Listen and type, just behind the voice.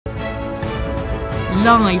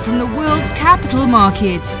Live from the world's capital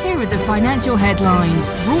markets, here are the financial headlines,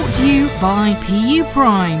 brought to you by PU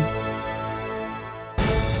Prime.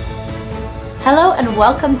 Hello and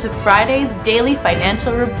welcome to Friday's Daily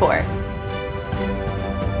Financial Report.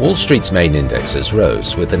 Wall Street's main indexes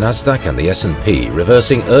rose, with the Nasdaq and the S&P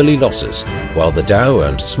reversing early losses, while the Dow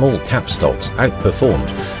and small cap stocks outperformed,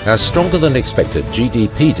 as stronger than expected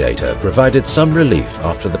GDP data provided some relief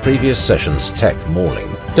after the previous session's tech mauling.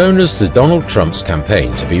 Donors to Donald Trump's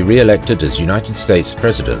campaign to be re-elected as United States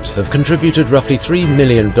President have contributed roughly $3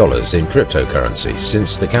 million in cryptocurrency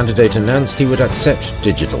since the candidate announced he would accept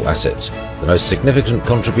digital assets. The most significant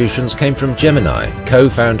contributions came from Gemini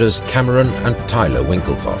co-founders Cameron and Tyler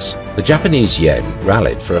Winklevoss. The Japanese yen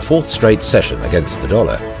rallied for a fourth straight session against the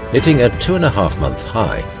dollar, hitting a 2.5-month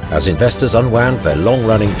high as investors unwound their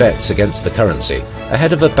long-running bets against the currency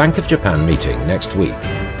ahead of a Bank of Japan meeting next week.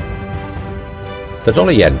 The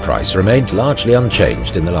dollar-yen price remained largely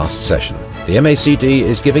unchanged in the last session. The MACD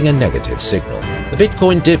is giving a negative signal. The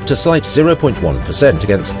Bitcoin dipped a slight 0.1%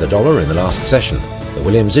 against the dollar in the last session. The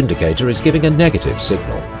Williams indicator is giving a negative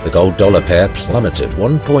signal. The gold-dollar pair plummeted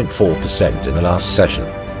 1.4% in the last session.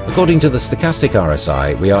 According to the stochastic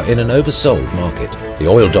RSI, we are in an oversold market. The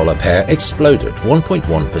oil-dollar pair exploded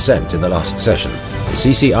 1.1% in the last session. The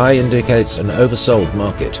CCI indicates an oversold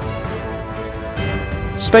market.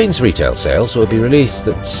 Spain's retail sales will be released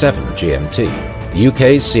at 7 GMT. The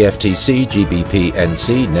UK's CFTC GBP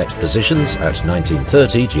NC net positions at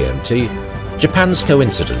 19:30 GMT. Japan's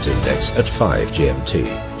coincident index at 5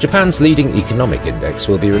 GMT. Japan's leading economic index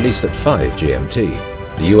will be released at 5 GMT.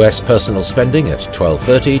 The US personal spending at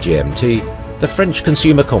 12:30 GMT. The French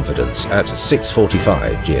consumer confidence at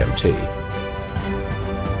 6:45 GMT.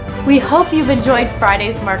 We hope you've enjoyed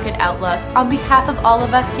Friday's Market Outlook. On behalf of all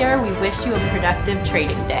of us here, we wish you a productive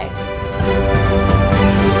trading day.